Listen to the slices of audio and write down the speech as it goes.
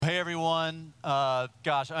Hey everyone,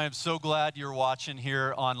 gosh, I am so glad you're watching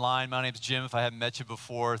here online. My name's Jim, if I haven't met you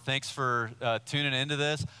before. Thanks for tuning into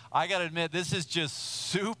this. I gotta admit, this is just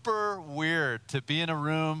super weird to be in a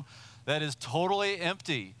room that is totally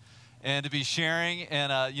empty and to be sharing.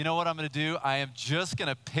 And you know what I'm gonna do? I am just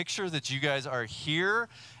gonna picture that you guys are here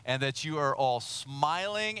and that you are all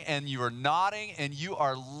smiling and you are nodding and you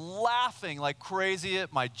are laughing like crazy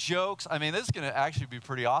at my jokes. I mean, this is gonna actually be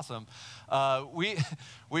pretty awesome.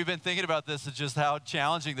 We've been thinking about this and just how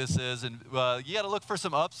challenging this is, and you got to look for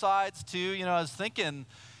some upsides too. You know, I was thinking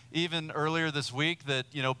even earlier this week that,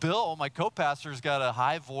 you know, Bill, my co-pastor's got a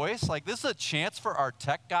high voice. Like, this is a chance for our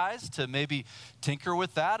tech guys to maybe tinker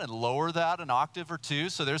with that and lower that an octave or two,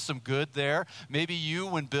 so there's some good there. Maybe you,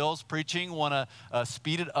 when Bill's preaching, want to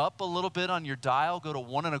speed it up a little bit on your dial, go to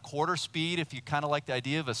 1 1/4 speed. If you kind of like the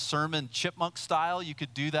idea of a sermon chipmunk style, you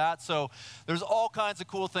could do that. So there's all kinds of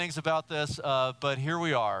cool things about this, but here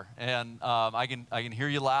we are, and I can hear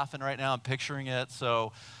you laughing right now. I'm picturing it,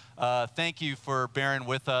 so thank you for bearing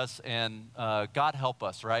with us, and God help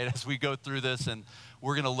us, right, as we go through this, and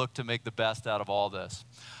we're going to look to make the best out of all this.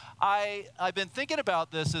 I've been thinking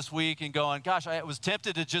about this week and going, gosh, I was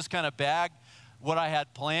tempted to just kind of bag what I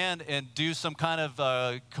had planned and do some kind of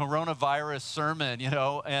coronavirus sermon, you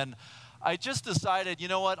know, and I just decided, you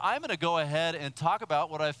know what, I'm going to go ahead and talk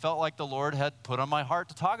about what I felt like the Lord had put on my heart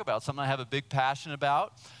to talk about, something I have a big passion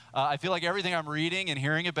about. I feel like everything I'm reading and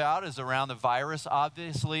hearing about is around the virus,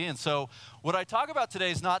 obviously. And so what I talk about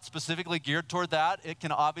today is not specifically geared toward that. It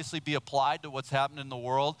can obviously be applied to what's happening in the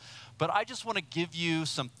world. But I just want to give you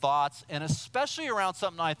some thoughts, and especially around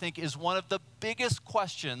something I think is one of the biggest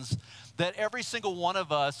questions that every single one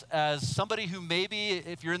of us, as somebody who maybe,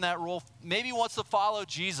 if you're in that role, maybe wants to follow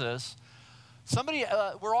Jesus,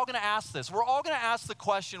 we're all going to ask this. We're all going to ask the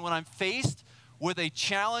question when I'm faced with a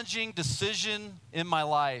challenging decision in my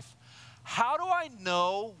life, how do I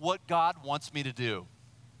know what God wants me to do?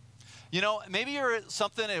 You know, maybe you're at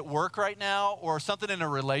something at work right now, or something in a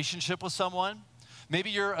relationship with someone. Maybe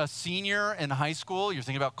you're a senior in high school. You're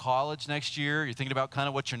thinking about college next year. You're thinking about kind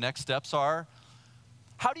of what your next steps are.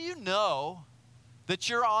 How do you know that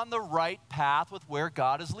you're on the right path with where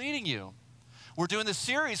God is leading you? We're doing this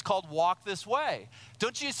series called Walk This Way.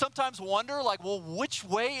 Don't you sometimes wonder, like, well, which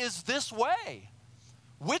way is this way?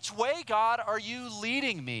 Which way, God, are you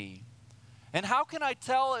leading me? And how can I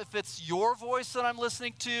tell if it's your voice that I'm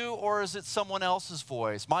listening to, or is it someone else's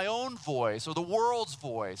voice, my own voice, or the world's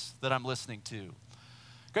voice that I'm listening to?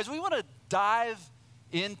 Guys, we want to dive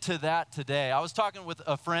into that today. I was talking with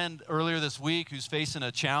a friend earlier this week who's facing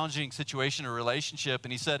a challenging situation or relationship,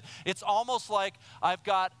 and he said, it's almost like I've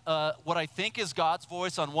got what I think is God's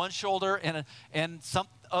voice on one shoulder and some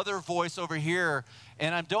other voice over here,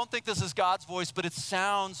 and I don't think this is God's voice, but it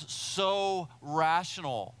sounds so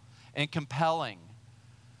rational and compelling.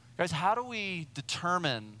 Guys, how do we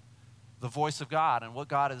determine the voice of God and what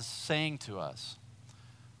God is saying to us?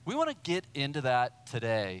 We want to get into that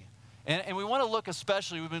today. And we want to look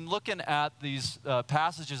especially, we've been looking at these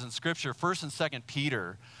passages in Scripture, 1st and 2nd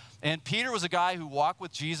Peter. And Peter was a guy who walked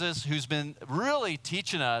with Jesus, who's been really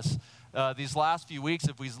teaching us these last few weeks,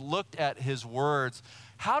 if we've looked at his words,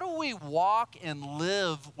 how do we walk and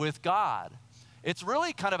live with God? It's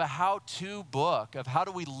really kind of a how-to book of how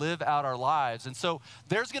do we live out our lives. And so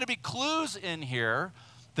there's going to be clues in here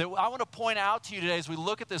that I want to point out to you today as we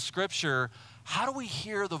look at this Scripture. How do we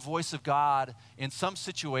hear the voice of God in some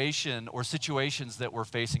situation or situations that we're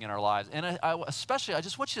facing in our lives? And especially, I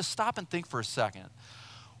just want you to stop and think for a second.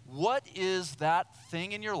 What is that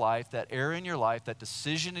thing in your life, that area in your life, that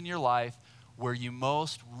decision in your life where you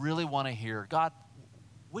most really want to hear, God,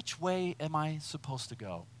 which way am I supposed to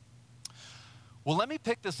go? Well, let me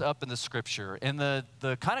pick this up in the Scripture. And the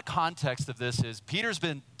kind of context of this is Peter's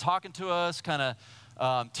been talking to us, kind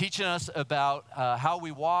of teaching us about how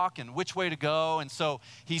we walk and which way to go. And so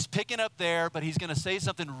he's picking up there, but he's going to say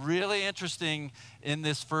something really interesting in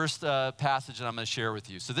this first passage that I'm going to share with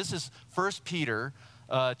you. So this is 1 Peter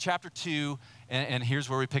chapter 2, and here's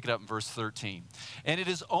where we pick it up in verse 13. And it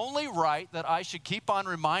is only right that I should keep on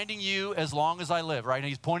reminding you as long as I live, right? And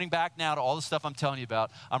he's pointing back now to all the stuff I'm telling you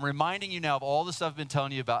about. I'm reminding you now of all the stuff I've been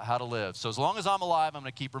telling you about how to live. So as long as I'm alive, I'm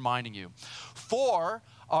going to keep reminding you. For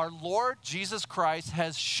our Lord Jesus Christ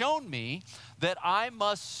has shown me that I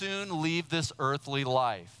must soon leave this earthly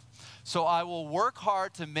life. So I will work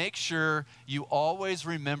hard to make sure you always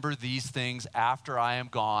remember these things after I am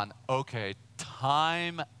gone. Okay,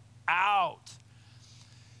 time out.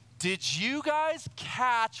 Did you guys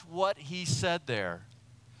catch what he said there?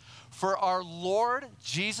 For our Lord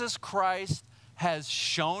Jesus Christ has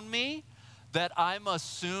shown me that I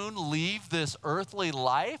must soon leave this earthly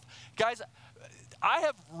life? Guys, I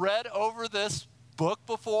have read over this book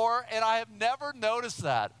before, and I have never noticed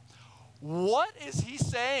that. What is he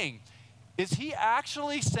saying? Is he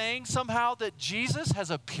actually saying somehow that Jesus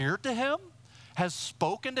has appeared to him, has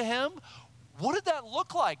spoken to him? What did that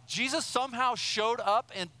look like? Jesus somehow showed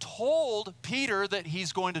up and told Peter that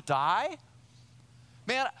he's going to die?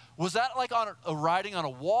 Man, was that like on a writing on a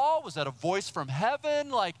wall? Was that a voice from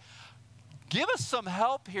heaven? Like, give us some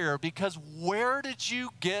help here, because where did you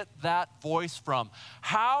get that voice from?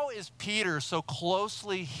 How is Peter so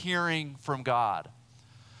closely hearing from God?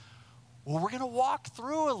 Well, we're going to walk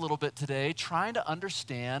through a little bit today trying to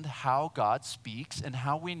understand how God speaks and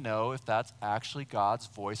how we know if that's actually God's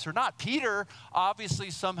voice or not. Peter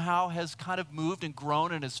obviously somehow has kind of moved and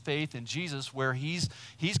grown in his faith in Jesus, where he's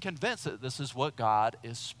convinced that this is what God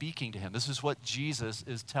is speaking to him. This is what Jesus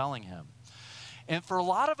is telling him. And for a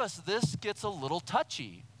lot of us, this gets a little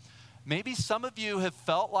touchy. Maybe some of you have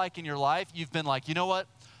felt like in your life, you've been like, you know what?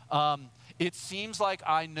 It seems like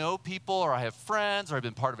I know people, or I have friends, or I've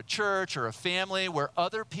been part of a church or a family where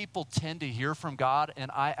other people tend to hear from God, and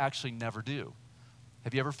I actually never do.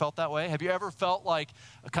 Have you ever felt that way? Have you ever felt like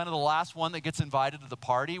kind of the last one that gets invited to the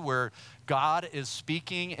party where God is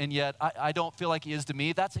speaking, and yet I don't feel like he is to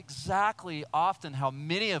me? That's exactly often how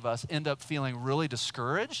many of us end up feeling really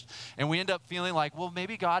discouraged, and we end up feeling like, well,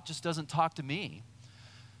 maybe God just doesn't talk to me.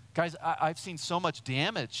 Guys, I've seen so much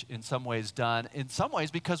damage in some ways done, in some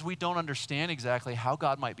ways because we don't understand exactly how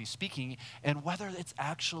God might be speaking and whether it's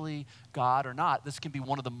actually God or not. This can be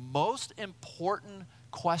one of the most important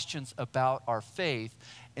questions about our faith,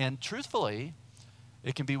 and truthfully,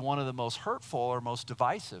 it can be one of the most hurtful or most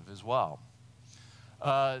divisive as well.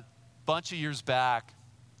 A bunch of years back,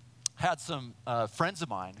 had some friends of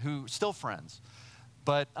mine who still friends,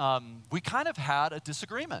 but we kind of had a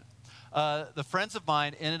disagreement. The friends of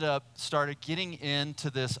mine started getting into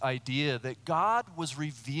this idea that God was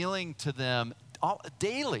revealing to them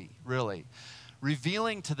daily, really,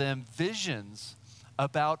 revealing to them visions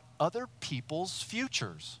about other people's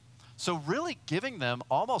futures. So really giving them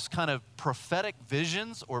almost kind of prophetic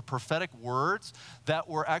visions or prophetic words that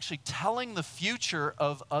were actually telling the future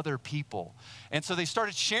of other people. And so they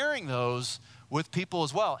started sharing those with people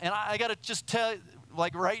as well. And I got to just tell you,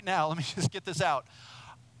 like right now, let me just get this out.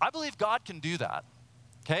 I believe God can do that,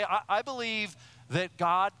 okay? I believe that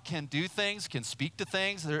God can do things, can speak to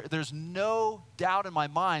things. There's no doubt in my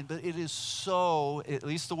mind, but it is so, at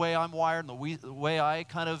least the way I'm wired and the way I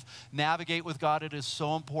kind of navigate with God, it is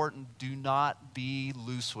so important. Do not be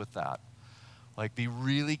loose with that. Like, be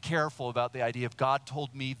really careful about the idea of God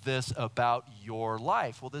told me this about your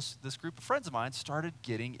life. Well, this group of friends of mine started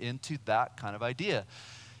getting into that kind of idea.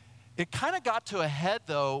 It kind of got to a head,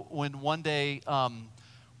 though, when one day,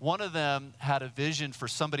 one of them had a vision for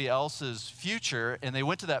somebody else's future, and they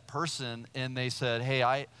went to that person and they said, hey,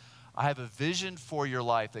 I have a vision for your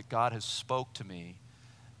life that God has spoke to me,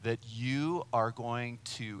 that you are going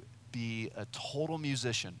to be a total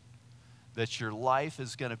musician, that your life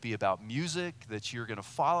is going to be about music, that you're going to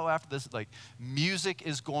follow after this, like music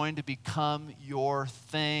is going to become your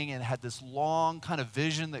thing, and had this long kind of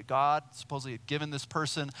vision that God supposedly had given this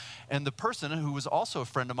person. And the person, who was also a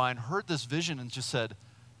friend of mine, heard this vision and just said,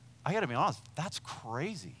 I got to be honest, that's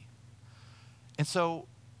crazy. And so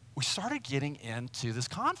we started getting into this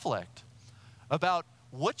conflict about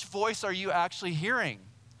which voice are you actually hearing?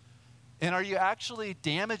 And are you actually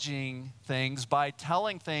damaging things by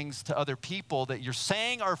telling things to other people that you're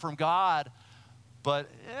saying are from God, but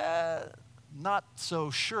not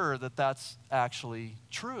so sure that that's actually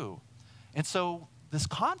true? And so this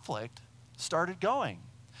conflict started going.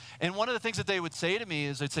 And one of the things that they would say to me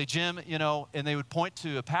is they'd say, Jim, you know, and they would point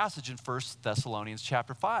to a passage in 1 Thessalonians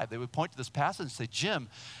chapter 5. They would point to this passage and say, Jim,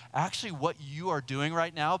 actually what you are doing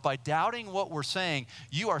right now, by doubting what we're saying,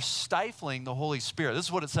 you are stifling the Holy Spirit. This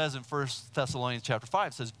is what it says in 1 Thessalonians chapter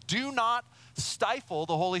 5. It says, do not stifle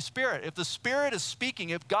the Holy Spirit. If the Spirit is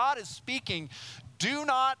speaking, if God is speaking, do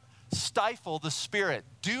not stifle the Spirit.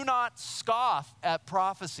 Do not scoff at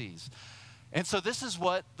prophecies. And so this is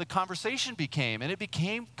what the conversation became, and it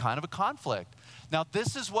became kind of a conflict. Now,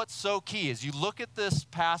 this is what's so key is you look at this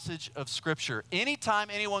passage of Scripture. Anytime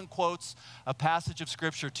anyone quotes a passage of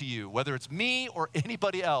Scripture to you, whether it's me or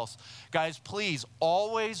anybody else, guys, please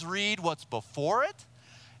always read what's before it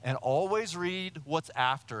and always read what's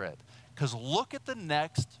after it. Because look at the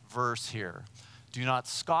next verse here. Do not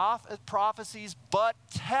scoff at prophecies, but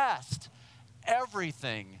test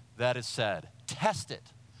everything that is said. Test it.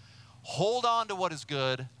 Hold on to what is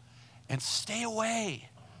good and stay away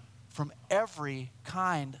from every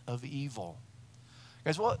kind of evil.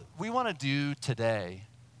 Guys, what we want to do today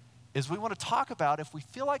is we want to talk about if we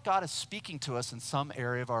feel like God is speaking to us in some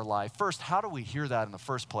area of our life. First, how do we hear that in the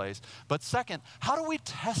first place? But second, how do we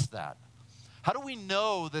test that? How do we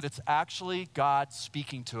know that it's actually God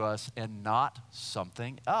speaking to us and not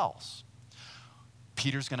something else?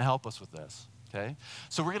 Peter's going to help us with this, okay?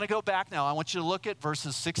 So we're going to go back now. I want you to look at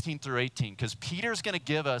verses 16 through 18 because Peter's going to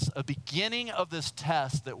give us a beginning of this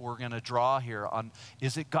test that we're going to draw here on,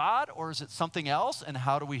 is it God or is it something else, and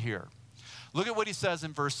how do we hear? Look at what he says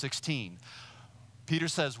in verse 16. Peter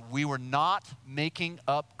says, we were not making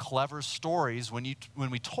up clever stories when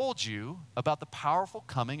we told you about the powerful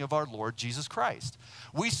coming of our Lord Jesus Christ.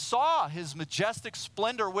 We saw his majestic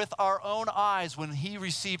splendor with our own eyes when he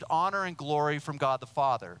received honor and glory from God the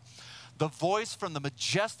Father. The voice from the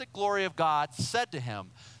majestic glory of God said to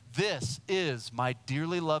him, this is my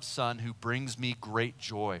dearly loved Son who brings me great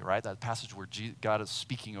joy, right? That passage where God is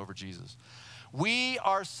speaking over Jesus. We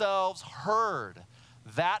ourselves heard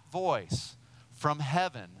that voice from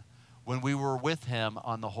heaven when we were with him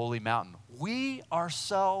on the holy mountain. We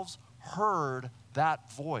ourselves heard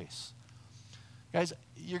that voice. Guys,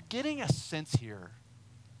 you're getting a sense here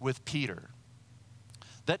with Peter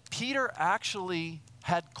that Peter actually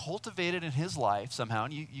had cultivated in his life somehow,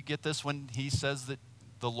 and you get this when he says that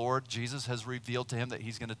the Lord Jesus has revealed to him that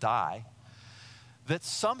he's going to die, that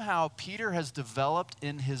somehow Peter has developed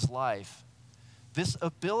in his life this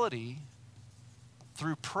ability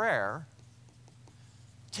through prayer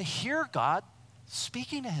to hear God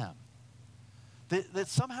speaking to him. That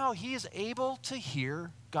somehow he is able to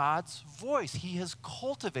hear God's voice. He has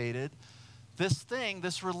cultivated this thing,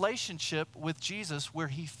 this relationship with Jesus where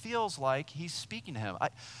he feels like he's speaking to him.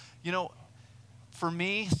 For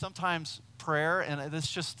me, sometimes prayer, and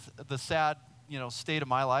it's just the sad state of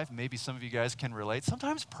my life, maybe some of you guys can relate.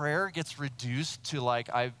 Sometimes prayer gets reduced to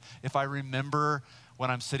if I remember when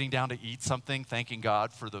I'm sitting down to eat something, thanking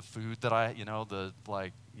God for the food that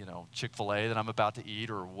Chick-fil-A that I'm about to eat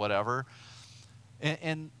or whatever.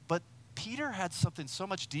 But Peter had something so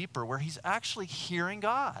much deeper where he's actually hearing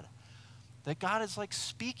God, that God is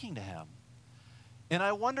speaking to him. And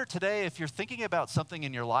I wonder today, if you're thinking about something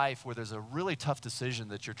in your life where there's a really tough decision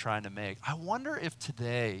that you're trying to make, I wonder if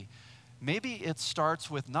today, maybe it starts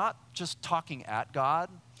with not just talking at God,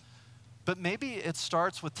 but maybe it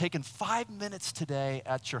starts with taking 5 minutes today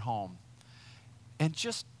at your home and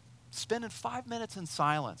just spending 5 minutes in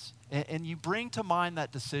silence. And you bring to mind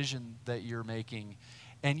that decision that you're making,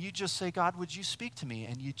 and you just say, God, would you speak to me?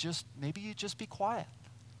 And maybe you just be quiet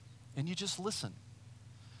and you just listen.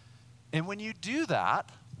 And when you do that,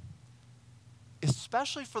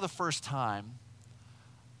 especially for the first time,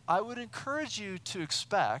 I would encourage you to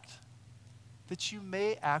expect that you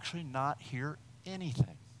may actually not hear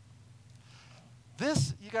anything.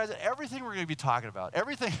 This, you guys, everything we're going to be talking about,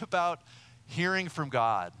 everything about hearing from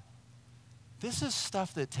God, this is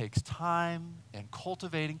stuff that takes time and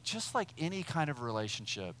cultivating, just like any kind of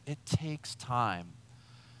relationship. It takes time.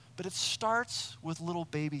 But it starts with little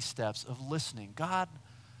baby steps of listening. God,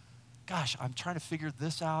 gosh, I'm trying to figure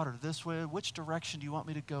this out or this way. Which direction do you want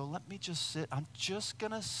me to go? Let me just sit. I'm just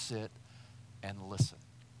going to sit and listen.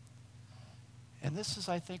 And this is,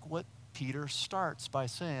 I think, what Peter starts by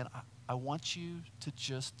saying, I want you to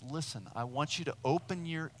just listen. I want you to open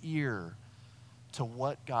your ear to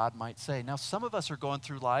what God might say. Now, some of us are going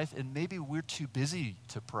through life and maybe we're too busy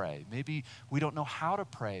to pray. Maybe we don't know how to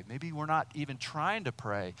pray. Maybe we're not even trying to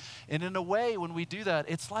pray. And in a way, when we do that,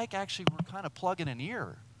 it's like actually we're kind of plugging an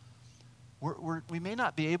ear. We may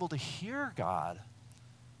not be able to hear God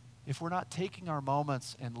if we're not taking our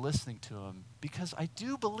moments and listening to him, because I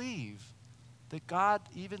do believe that God,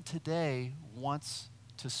 even today, wants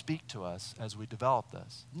to speak to us as we develop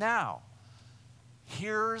this. Now,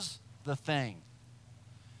 here's the thing.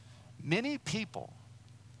 Many people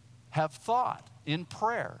have thought in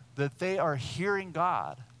prayer that they are hearing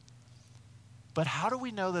God, but how do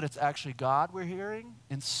we know that it's actually God we're hearing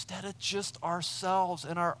instead of just ourselves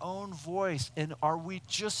and our own voice? And are we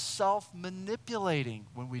just self-manipulating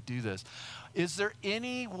when we do this? Is there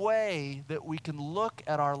any way that we can look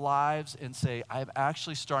at our lives and say, I'm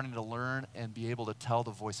actually starting to learn and be able to tell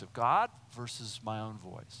the voice of God versus my own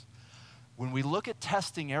voice? When we look at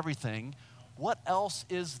testing everything, what else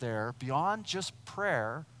is there beyond just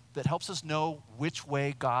prayer that helps us know which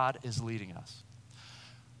way God is leading us?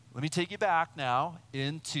 Let me take you back now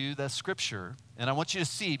into the scripture, and I want you to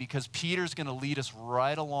see, because Peter's going to lead us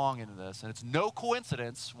right along into this, and it's no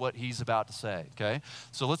coincidence what he's about to say, okay?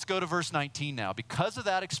 So let's go to verse 19 now. Because of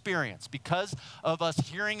that experience, because of us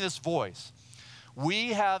hearing this voice, we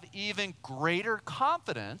have even greater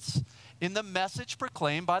confidence in the message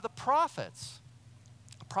proclaimed by the prophets.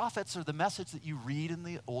 prophets are the message that you read in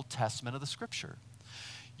the Old Testament of the Scripture.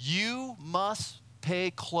 You must pay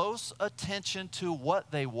close attention to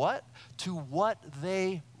what they what? To what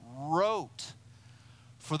they wrote.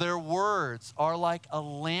 For their words are like a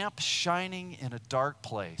lamp shining in a dark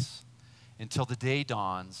place until the day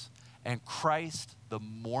dawns and Christ, the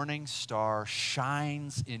morning star,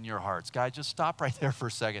 shines in your hearts. Guys, just stop right there for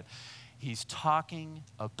a second. He's talking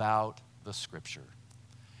about the Scripture.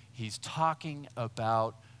 He's talking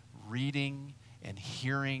about reading and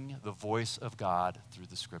hearing the voice of God through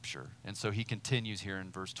the Scripture. And so he continues here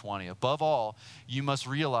in verse 20. Above all, you must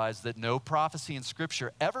realize that no prophecy in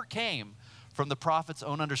Scripture ever came from the prophet's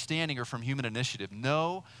own understanding or from human initiative.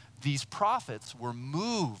 No, these prophets were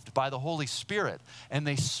moved by the Holy Spirit and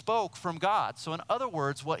they spoke from God. So in other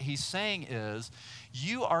words, what he's saying is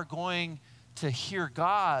you are going to hear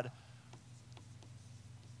God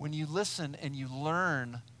when you listen and you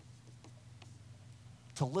learn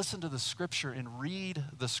to listen to the Scripture and read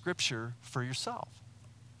the Scripture for yourself.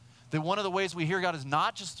 That one of the ways we hear God is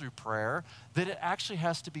not just through prayer, that it actually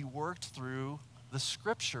has to be worked through the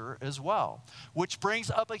Scripture as well. Which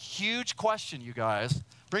brings up a huge question, you guys.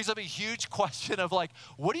 Brings up a huge question of like,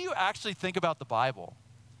 what do you actually think about the Bible?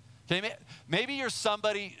 Okay, maybe you're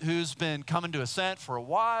somebody who's been coming to Ascent for a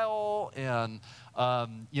while and,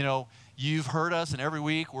 you've heard us, and every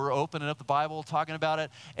week we're opening up the Bible, talking about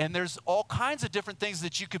it, and there's all kinds of different things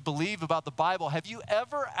that you could believe about the Bible. Have you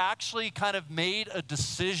ever actually kind of made a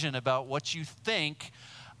decision about what you think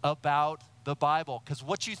about the Bible? Because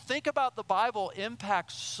what you think about the Bible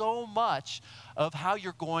impacts so much of how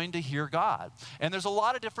you're going to hear God. And there's a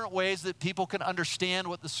lot of different ways that people can understand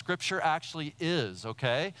what the Scripture actually is,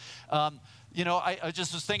 okay? I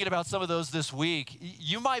just was thinking about some of those this week.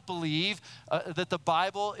 You might believe that the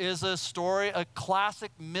Bible is a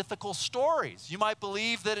classic mythical stories. You might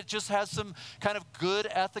believe that it just has some kind of good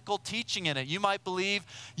ethical teaching in it. You might believe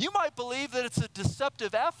that it's a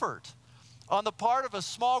deceptive effort on the part of a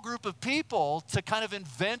small group of people to kind of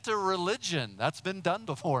invent a religion. That's been done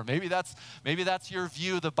before. Maybe that's your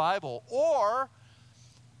view of the Bible. Or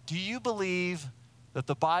do you believe that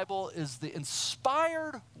the Bible is the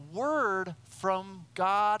inspired word from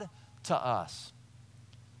God to us?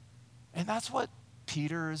 And that's what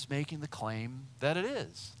Peter is making the claim that it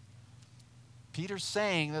is. Peter's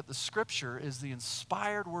saying that the Scripture is the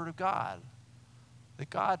inspired word of God, that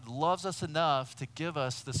God loves us enough to give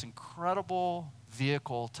us this incredible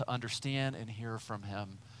vehicle to understand and hear from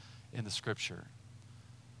him in the Scripture.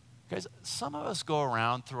 Guys, some of us go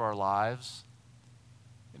around through our lives,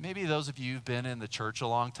 and maybe those of you who've been in the church a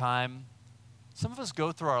long time, some of us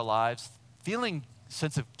go through our lives feeling a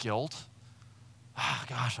sense of guilt.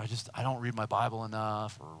 Gosh, I don't read my Bible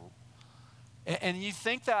enough. And you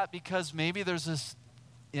think that because maybe there's this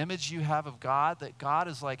image you have of God, that God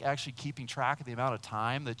is like actually keeping track of the amount of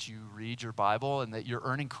time that you read your Bible and that you're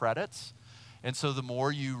earning credits. And so the more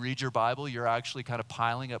you read your Bible, you're actually kind of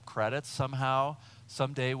piling up credits somehow,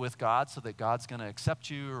 someday with God, so that God's going to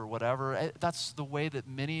accept you or whatever. That's the way that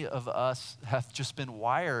many of us have just been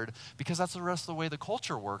wired, because that's the rest of the way the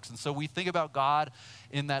culture works. And so we think about God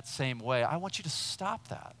in that same way. I want you to stop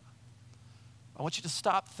that. I want you to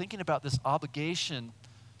stop thinking about this obligation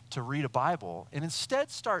to read a Bible and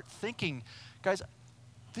instead start thinking, guys,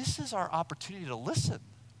 this is our opportunity to listen.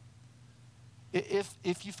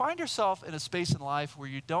 If you find yourself in a space in life where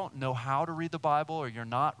you don't know how to read the Bible or you're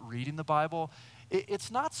not reading the Bible, it's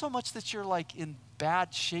not so much that you're like in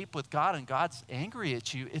bad shape with God and God's angry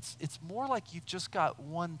at you. It's more like you've just got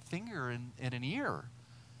one finger in an ear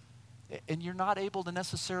and you're not able to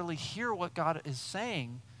necessarily hear what God is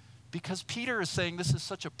saying, because Peter is saying this is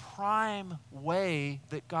such a prime way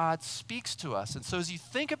that God speaks to us. And so as you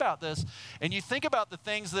think about this, and you think about the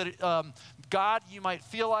things that God, you might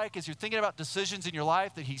feel like, as you're thinking about decisions in your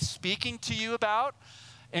life that he's speaking to you about,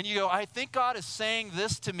 and you go, I think God is saying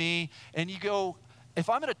this to me, and you go, if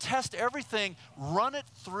I'm going to test everything, run it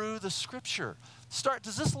through the Scripture.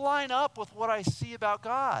 Does this line up with what I see about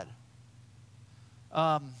God?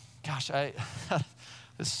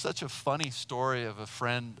 This is such a funny story of a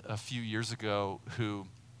friend a few years ago who,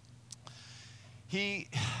 he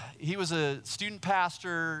was a student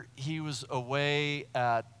pastor. He was away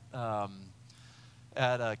at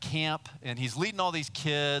a camp, and he's leading all these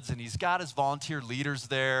kids, and he's got his volunteer leaders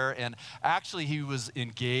there, and actually he was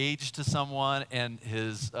engaged to someone, and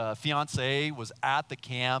his fiancée was at the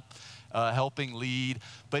camp helping lead,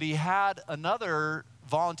 but he had another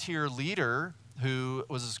volunteer leader who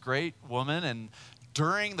was this great woman, and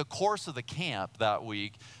during the course of the camp that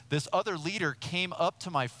week, this other leader came up to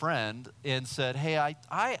my friend and said, hey,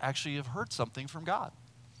 I actually have heard something from God.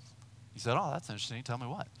 He said, oh, that's interesting. Tell me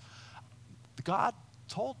what. God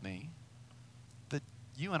told me that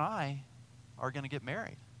you and I are going to get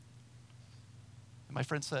married. And my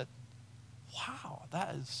friend said, wow,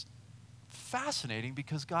 that is fascinating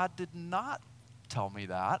because God did not tell me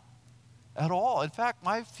that at all. In fact,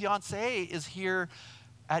 my fiance is here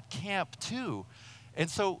at camp too. And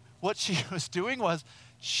so what she was doing was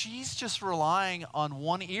she's just relying on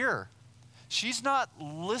one ear. She's not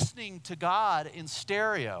listening to God in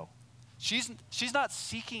stereo. She's not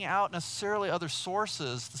seeking out necessarily other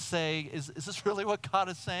sources to say, is this really what God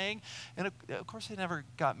is saying? And of course, he never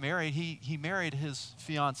got married. He married his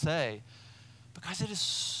fiancée. But guys, it is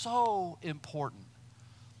so important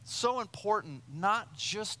not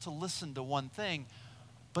just to listen to one thing,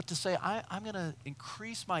 but to say, I'm going to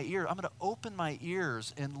increase my ear. I'm going to open my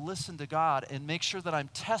ears and listen to God and make sure that I'm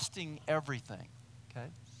testing everything, okay?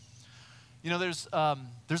 You know, there's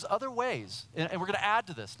other ways, and we're going to add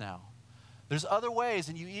to this now. There's other ways,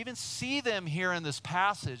 and you even see them here in this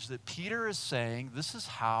passage that Peter is saying, this is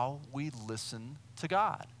how we listen to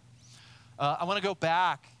God. I want to go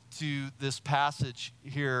back to this passage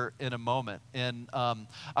here in a moment, and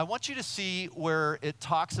I want you to see where it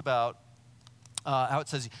talks about how it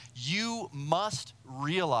says, you must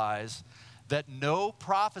realize that no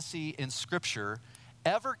prophecy in Scripture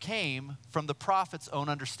ever came from the prophet's own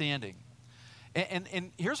understanding.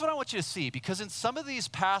 And here's what I want you to see, because in some of these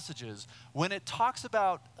passages, when it talks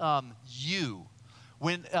about you,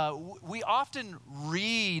 when we often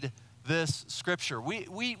read this Scripture,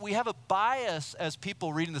 we have a bias as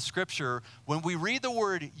people reading the Scripture. When we read the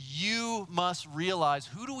word you must realize,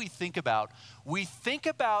 who do we think about? We think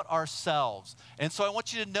about ourselves. And so I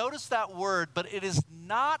want you to notice that word, but it is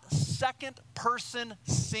not second person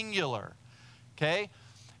singular, okay?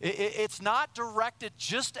 It's not directed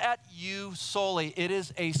just at you solely. It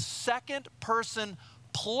is a second person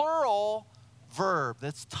plural verb.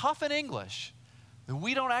 That's tough in English.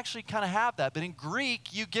 We don't actually kind of have that, but in Greek,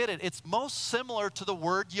 you get it. It's most similar to the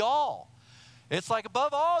word y'all. It's like,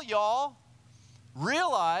 above all, y'all,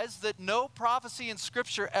 realize that no prophecy in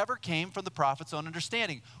Scripture ever came from the prophet's own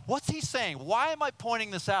understanding. What's he saying? Why am I pointing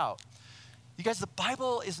this out? You guys, the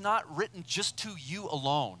Bible is not written just to you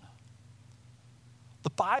alone. The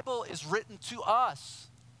Bible is written to us.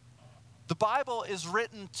 The Bible is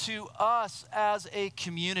written to us as a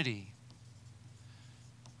community.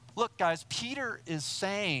 Look, guys, Peter is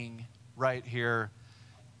saying right here,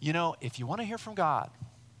 you know, if you want to hear from God,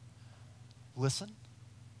 listen,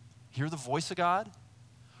 hear the voice of God,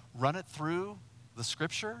 run it through the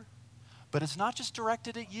Scripture, but it's not just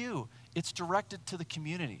directed at you, it's directed to the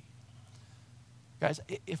community. Guys,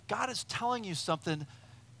 if God is telling you something,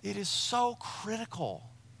 it is so critical.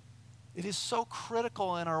 It is so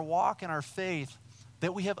critical in our walk and our faith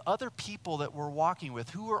that we have other people that we're walking with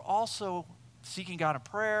who are also seeking God in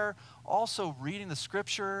prayer, also reading the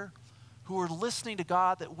Scripture, who are listening to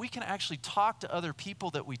God, that we can actually talk to other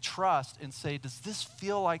people that we trust and say, does this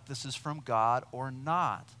feel like this is from God or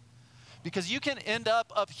not? Because you can end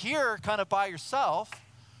up here kind of by yourself,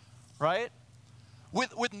 right?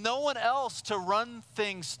 With no one else to run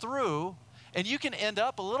things through. And you can end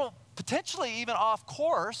up a little, potentially even off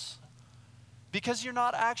course, because you're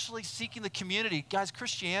not actually seeking the community. Guys,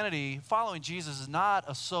 Christianity, following Jesus, is not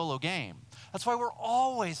a solo game. That's why we're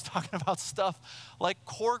always talking about stuff like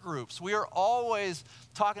core groups. We are always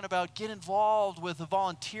talking about get involved with a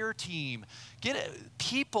volunteer team.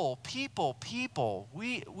 People.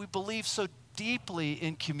 We believe so deeply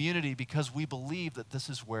in community because we believe that this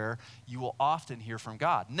is where you will often hear from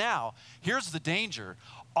God. Now, here's the danger.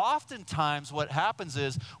 Oftentimes what happens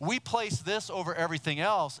is we place this over everything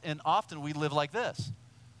else, and often we live like this.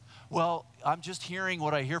 Well, I'm just hearing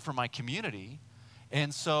what I hear from my community,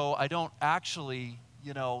 and so I don't actually,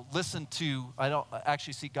 I don't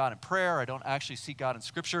actually seek God in prayer. I don't actually seek God in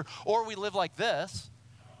Scripture. Or we live like this,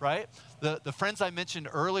 right? The friends I mentioned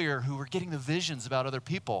earlier who were getting the visions about other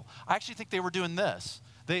people, I actually think they were doing this.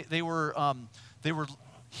 They were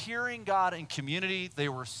hearing God in community. They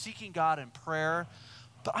were seeking God in prayer.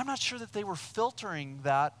 But I'm not sure that they were filtering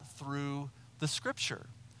that through the Scripture.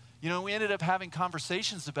 We ended up having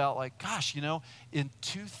conversations about like, gosh, in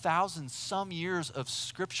 2,000 some years of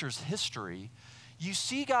Scripture's history, you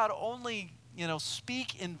see God only,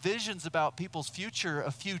 speak in visions about people's future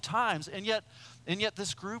a few times, and yet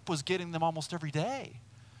this group was getting them almost every day.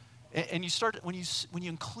 And you start, when you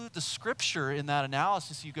include the Scripture in that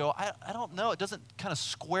analysis, you go, I don't know, it doesn't kind of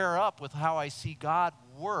square up with how I see God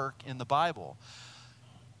work in the Bible.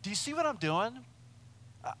 Do you see what I'm doing?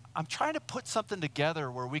 I'm trying to put something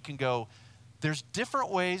together where we can go, there's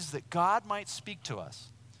different ways that God might speak to us.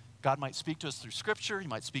 God might speak to us through Scripture. He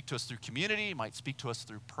might speak to us through community. He might speak to us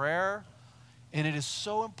through prayer. And it is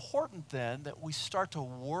so important then that we start to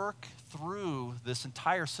work through this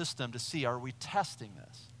entire system to see, are we testing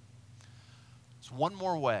this? There's one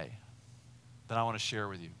more way that I want to share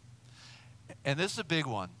with you. And this is a big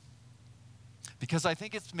one because I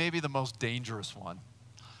think it's maybe the most dangerous one.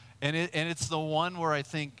 And it's the one where I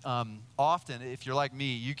think often, if you're like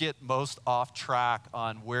me, you get most off track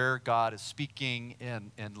on where God is speaking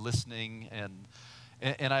and listening.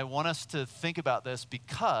 And I want us to think about this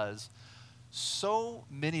because so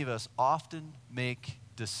many of us often make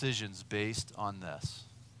decisions based on this.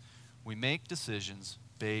 We make decisions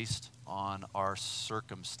based on our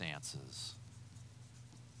circumstances.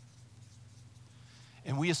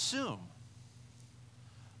 And we assume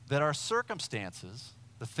that our circumstances,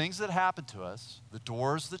 the things that happen to us, the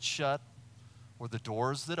doors that shut or the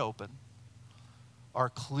doors that open, are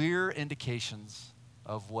clear indications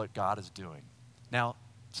of what God is doing. Now,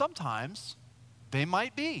 sometimes they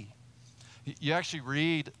might be. You actually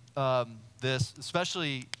read this,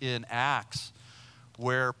 especially in Acts,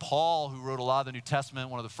 where Paul, who wrote a lot of the New Testament,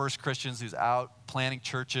 one of the first Christians who's out planting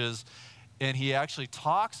churches, and he actually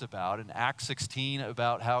talks about, in Acts 16,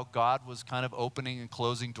 about how God was kind of opening and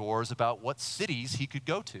closing doors about what cities he could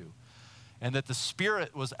go to. And that the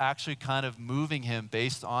Spirit was actually kind of moving him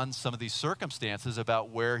based on some of these circumstances about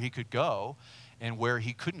where he could go and where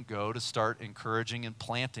he couldn't go to start encouraging and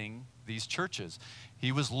planting these churches.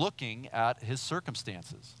 He was looking at his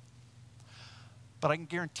circumstances. But I can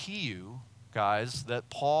guarantee you, guys, that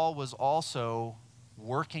Paul was also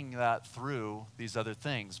working that through these other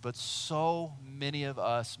things. But so many of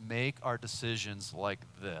us make our decisions like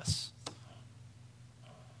this.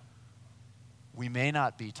 We may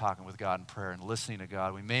not be talking with God in prayer and listening to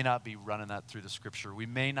God. We may not be running that through the Scripture. We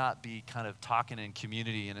may not be kind of talking in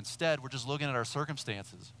community. And instead, we're just looking at our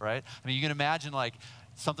circumstances, right? I mean, you can imagine like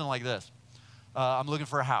something like this. I'm looking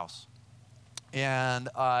for a house. And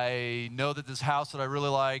I know that this house that I really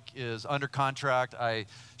like is under contract. I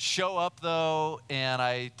show up, though, and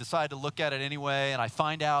I decide to look at it anyway, and I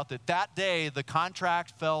find out that that day the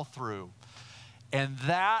contract fell through. And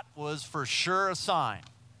that was for sure a sign.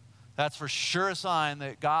 That's for sure a sign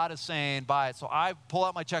that God is saying, buy it. So I pull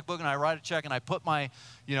out my checkbook and I write a check and I put my,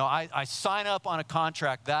 I sign up on a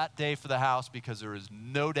contract that day for the house because there is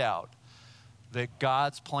no doubt that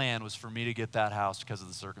God's plan was for me to get that house because of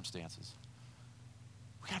the circumstances.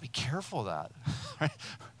 We got to be careful of that.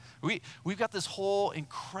 We've got this whole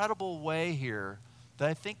incredible way here that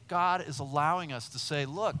I think God is allowing us to say,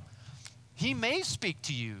 look, he may speak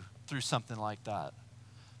to you through something like that,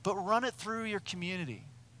 but run it through your community.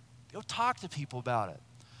 Go talk to people about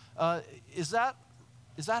it. Is that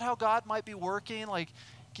how God might be working? Like,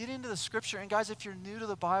 get into the Scripture. And guys, if you're new to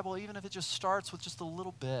the Bible, even if it just starts with just a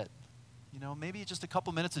little bit, maybe just a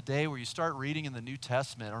couple minutes a day where you start reading in the New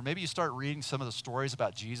Testament, or maybe you start reading some of the stories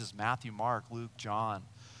about Jesus, Matthew, Mark, Luke, John.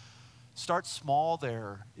 Start small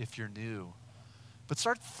there if you're new. But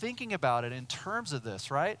start thinking about it in terms of this,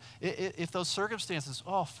 right? If those circumstances,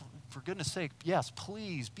 for goodness sake, yes,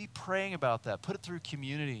 please be praying about that. Put it through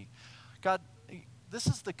community. God, this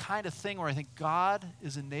is the kind of thing where I think God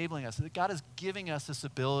is enabling us, that God is giving us this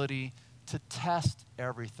ability to test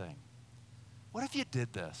everything. What if you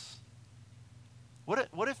did this?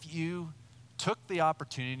 What if you took the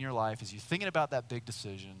opportunity in your life as you're thinking about that big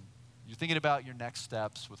decision, you're thinking about your next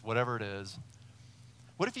steps with whatever it is,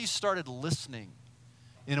 what if you started listening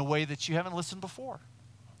in a way that you haven't listened before?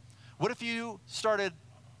 What if you started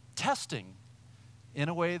testing in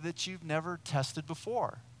a way that you've never tested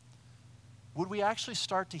before? Would we actually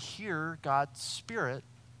start to hear God's Spirit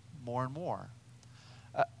more and more?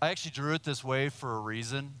 I actually drew it this way for a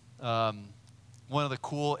reason. One of the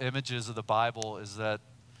cool images of the Bible is that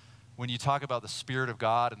when you talk about the Spirit of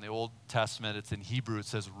God in the Old Testament, it's in Hebrew, it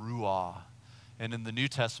says ruah. And in the New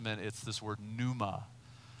Testament, it's this word pneuma.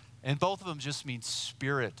 And both of them just mean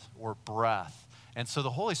spirit or breath. And so the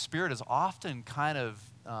Holy Spirit is often kind of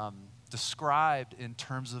described in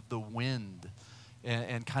terms of the wind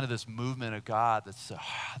and kind of this movement of God, that's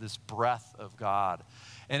this breath of God.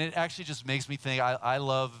 And it actually just makes me think, I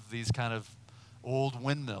love these kind of old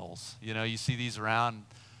windmills. You see these around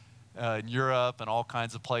in Europe and all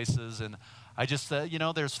kinds of places. And I just said,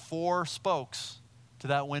 there's 4 spokes to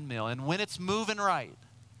that windmill. And when it's moving right,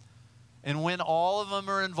 and when all of them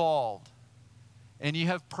are involved, and you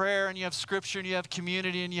have prayer, and you have Scripture, and you have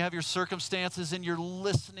community, and you have your circumstances, and you're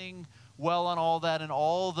listening well on all that, and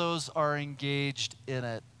all those are engaged in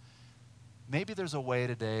it, maybe there's a way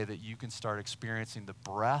today that you can start experiencing the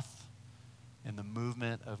breath in the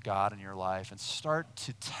movement of God in your life and start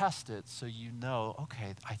to test it so you know,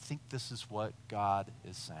 okay, I think this is what God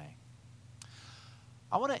is saying.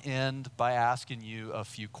 I want to end by asking you a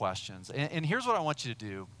few questions. And here's what I want you to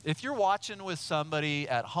do. If you're watching with somebody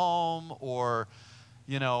at home or,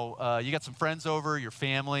 you got some friends over, your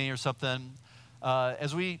family or something,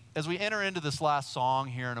 as we enter into this last song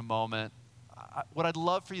here in a moment, what I'd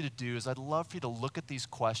love for you to do is I'd love for you to look at these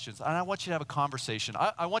questions, and I want you to have a conversation.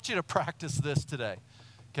 I want you to practice this today,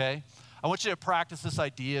 okay? I want you to practice this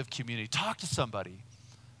idea of community. Talk to somebody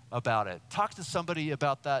about it. Talk to somebody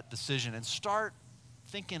about that decision and start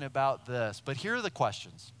thinking about this. But here are the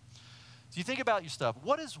questions. So you think about your stuff.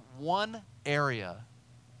 What is one area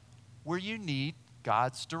where you need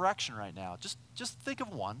God's direction right now? Just think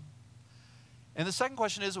of one. And the second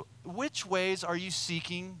question is, which ways are you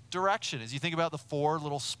seeking direction? As you think about the 4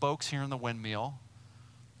 little spokes here in the windmill,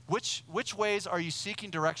 which ways are you seeking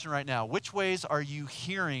direction right now? Which ways are you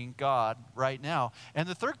hearing God right now? And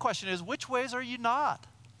the third question is, which ways are you not?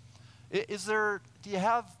 Do you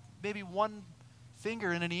have maybe one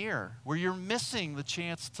finger in an ear where you're missing the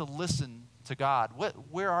chance to listen to God?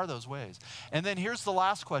 Where are those ways? And then here's the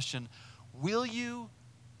last question. Will you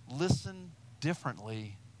listen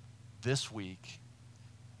differently this week?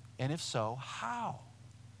 And if so, how?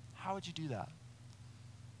 How would you do that?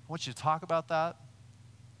 I want you to talk about that.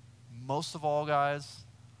 Most of all, guys,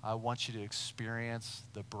 I want you to experience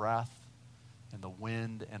the breath and the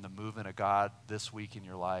wind and the movement of God this week in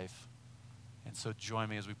your life. And so join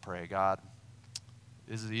me as we pray. God,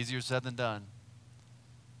 this is easier said than done.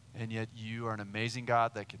 And yet you are an amazing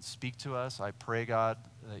God that can speak to us. I pray, God,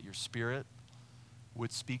 that your Spirit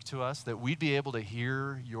would speak to us, that we'd be able to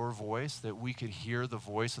hear your voice, that we could hear the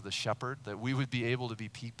voice of the shepherd, that we would be able to be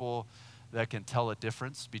people that can tell a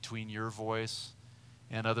difference between your voice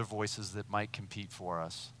and other voices that might compete for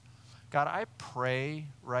us. God, I pray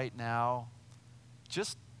right now,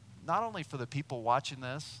 just not only for the people watching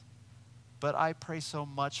this, but I pray so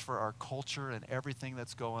much for our culture and everything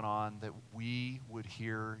that's going on, that we would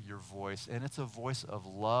hear your voice. And it's a voice of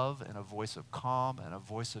love and a voice of calm and a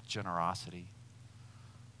voice of generosity.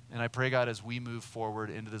 And I pray, God, as we move forward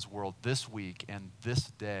into this world this week and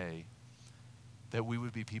this day, that we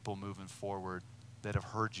would be people moving forward that have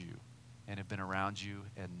heard you and have been around you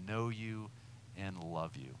and know you and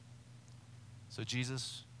love you. So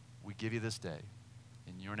Jesus, we give you this day.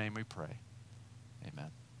 In your name we pray.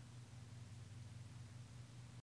 Amen.